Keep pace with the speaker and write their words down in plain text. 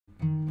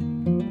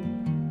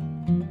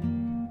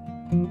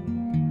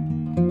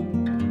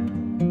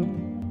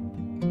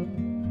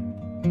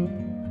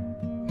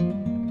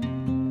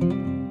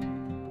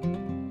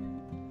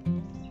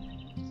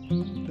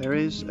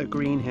is a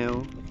green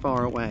hill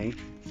far away,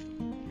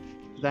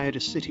 without a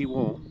city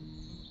wall,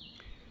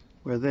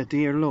 where the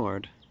dear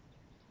Lord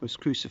was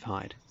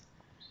crucified,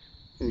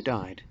 who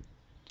died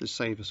to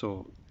save us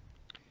all.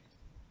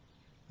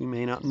 We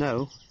may not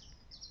know,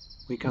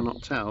 we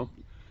cannot tell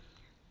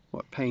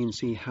what pains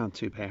he had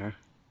to bear,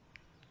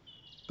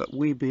 but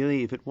we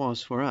believe it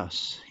was for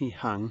us he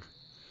hung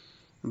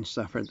and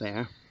suffered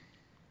there.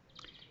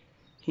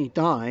 He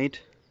died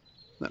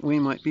that we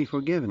might be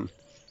forgiven.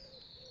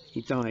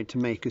 He died to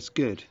make us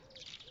good,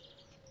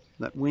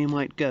 that we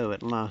might go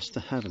at last to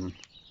heaven,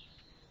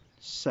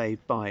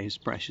 saved by his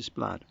precious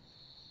blood.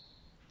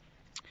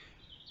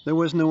 There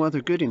was no other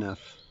good enough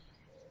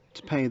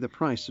to pay the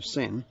price of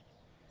sin.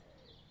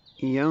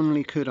 He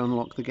only could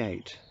unlock the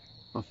gate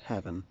of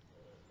heaven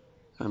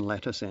and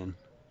let us in.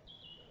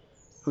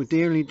 Oh,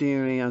 dearly,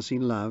 dearly as he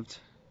loved,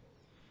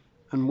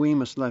 and we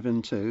must love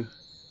him too,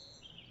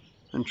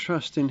 and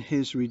trust in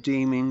his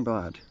redeeming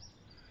blood,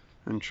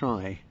 and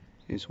try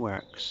his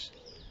works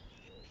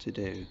to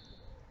do.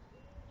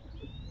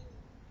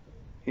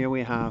 Here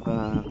we have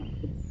a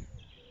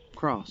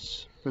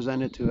cross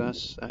presented to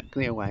us at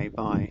Cleerway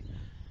by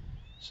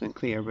St.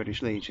 Cleer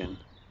British Legion.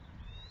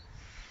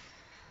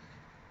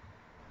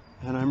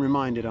 And I'm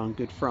reminded on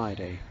Good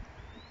Friday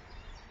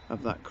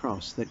of that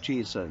cross that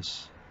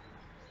Jesus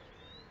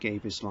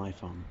gave his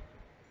life on.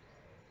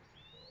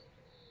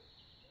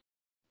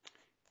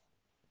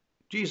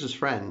 Jesus'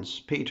 friends,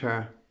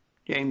 Peter,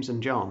 James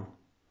and John,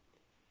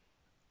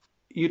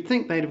 you'd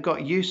think they'd have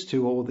got used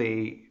to all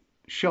the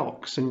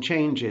shocks and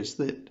changes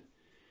that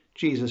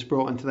Jesus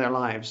brought into their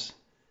lives.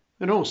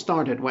 It all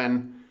started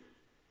when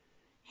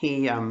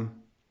he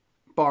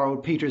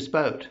borrowed Peter's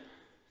boat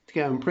to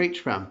go and preach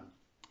from.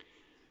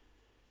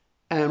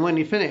 And when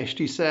he finished,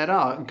 he said,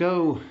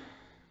 go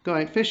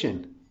out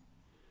fishing.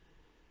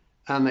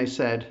 And they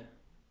said,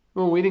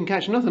 well, we didn't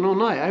catch nothing all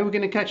night. How are we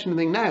going to catch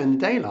anything now in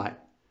the daylight?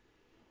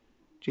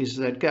 Jesus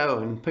said, go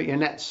and put your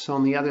nets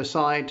on the other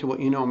side to what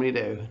you normally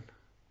do.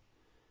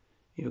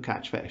 You'll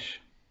catch fish.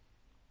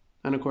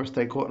 And of course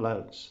they caught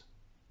loads.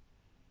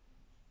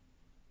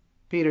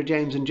 Peter,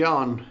 James and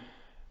John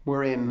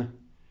were in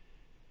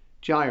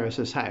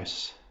Jairus'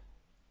 house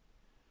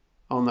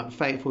on that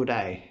fateful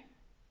day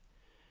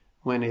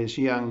when his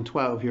young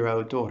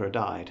 12-year-old daughter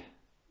died.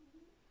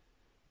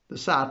 The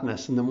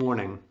sadness in the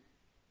morning.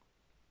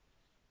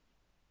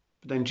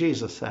 But then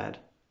Jesus said,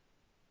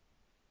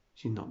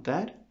 she's not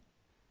dead,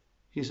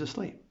 she's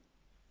asleep.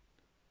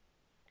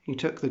 He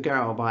took the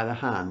girl by the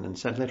hand and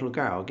said, little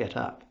girl, get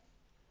up.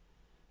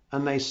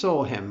 And they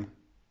saw him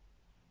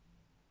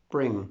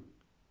bring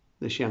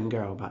this young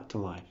girl back to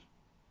life.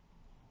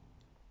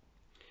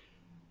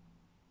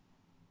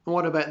 And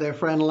what about their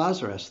friend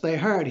Lazarus? They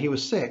heard he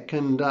was sick,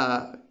 and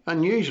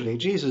unusually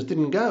Jesus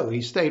didn't go.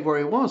 He stayed where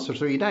he was for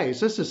 3 days.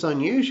 This is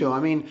unusual. I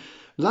mean,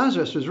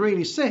 Lazarus was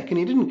really sick and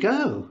he didn't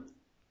go.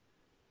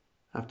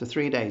 After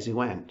 3 days he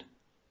went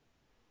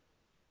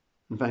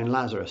and found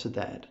Lazarus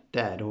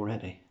dead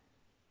already.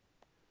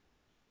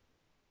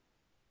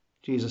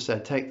 Jesus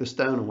said, take the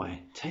stone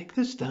away. Take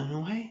the stone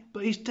away?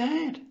 But he's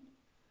dead.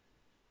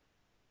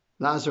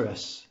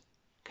 Lazarus,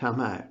 come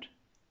out.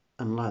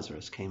 And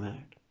Lazarus came out.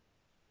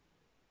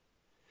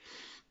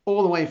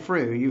 All the way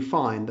through, you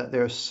find that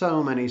there are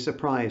so many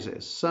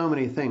surprises, so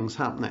many things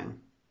happening.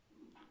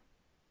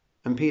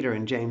 And Peter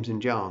and James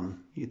and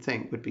John, you'd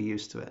think, would be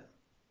used to it.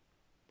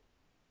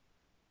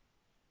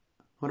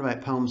 What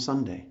about Palm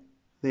Sunday?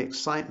 The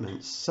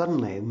excitement.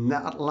 Suddenly,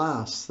 at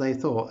last, they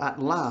thought,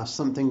 at last,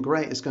 something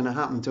great is going to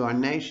happen to our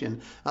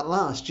nation. At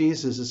last,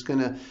 Jesus is going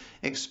to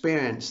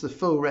experience the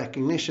full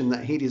recognition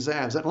that he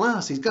deserves. At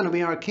last, he's going to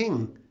be our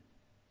king.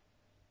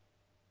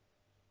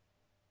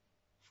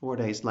 4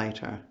 days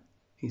later,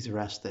 he's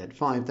arrested.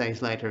 5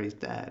 days later, he's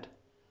dead,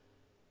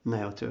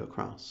 nailed to a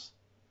cross.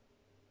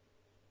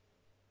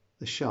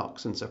 The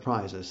shocks and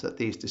surprises that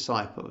these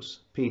disciples,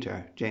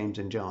 Peter, James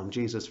and John,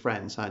 Jesus'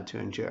 friends, had to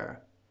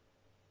endure.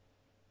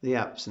 The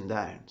ups and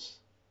downs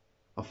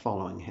of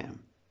following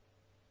him.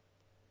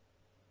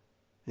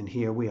 And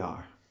here we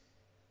are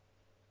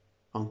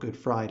on Good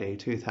Friday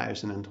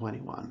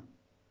 2021,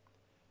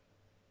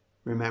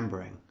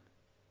 remembering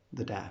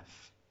the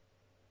death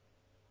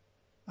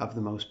of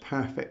the most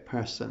perfect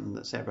person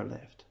that's ever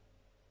lived.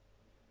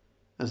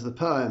 As the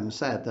poem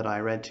said that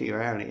I read to you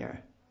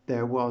earlier,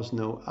 there was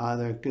no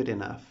other good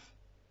enough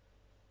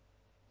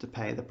to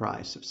pay the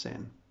price of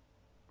sin.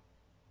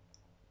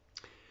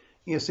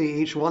 You see,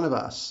 each one of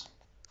us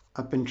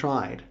have been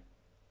tried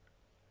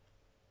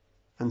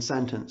and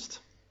sentenced.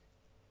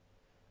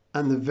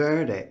 And the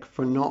verdict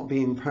for not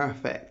being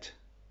perfect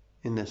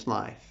in this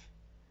life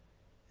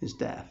is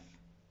death.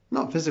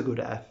 Not physical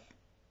death.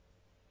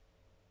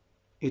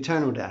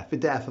 Eternal death. The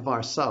death of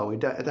our soul. The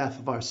death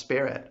of our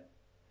spirit.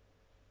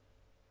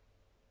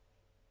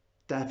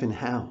 Death in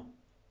hell.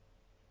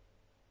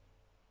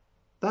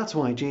 That's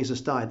why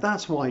Jesus died.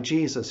 That's why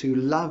Jesus, who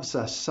loves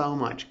us so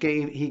much,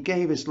 he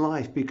gave his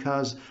life,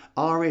 because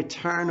our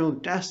eternal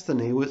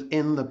destiny was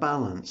in the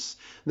balance.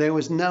 There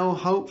was no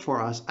hope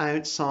for us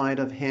outside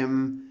of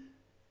him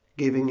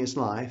giving his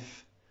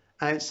life,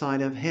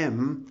 outside of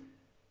him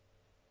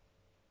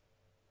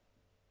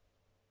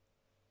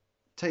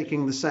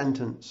taking the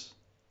sentence,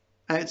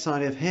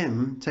 outside of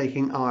him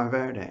taking our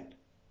verdict.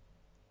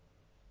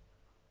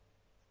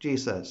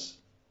 Jesus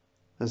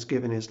has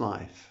given his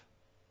life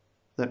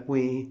that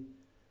we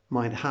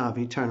might have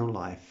eternal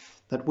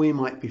life, that we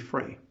might be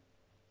free.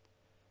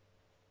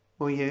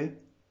 Will you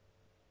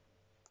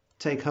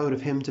take hold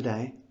of him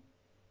today?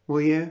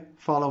 Will you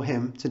follow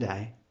him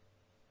today?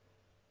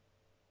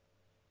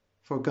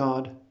 For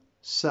God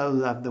so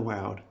loved the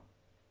world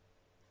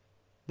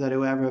that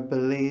whoever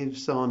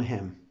believes on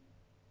him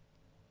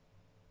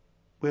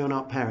will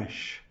not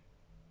perish,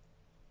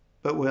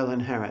 but will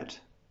inherit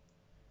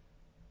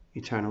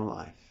eternal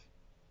life.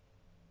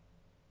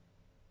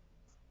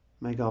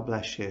 May God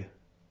bless you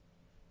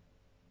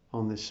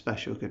on this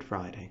special Good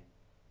Friday.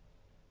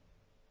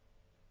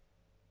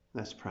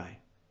 Let's pray.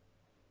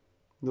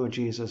 Lord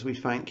Jesus, we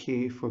thank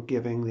you for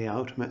giving the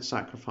ultimate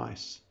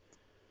sacrifice,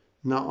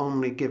 not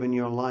only giving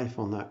your life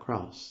on that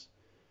cross,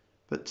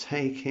 but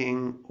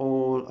taking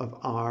all of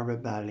our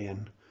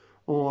rebellion,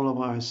 all of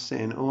our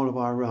sin, all of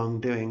our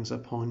wrongdoings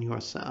upon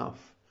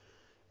yourself,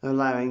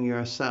 allowing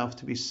yourself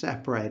to be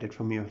separated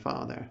from your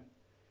Father.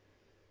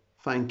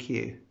 Thank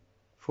you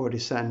for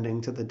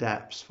descending to the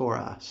depths for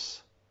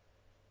us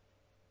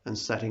and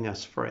setting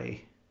us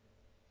free.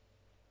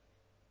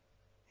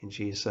 In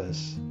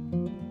Jesus,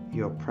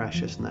 your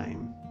precious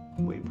name,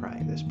 we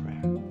pray this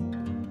prayer.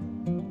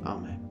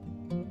 Amen.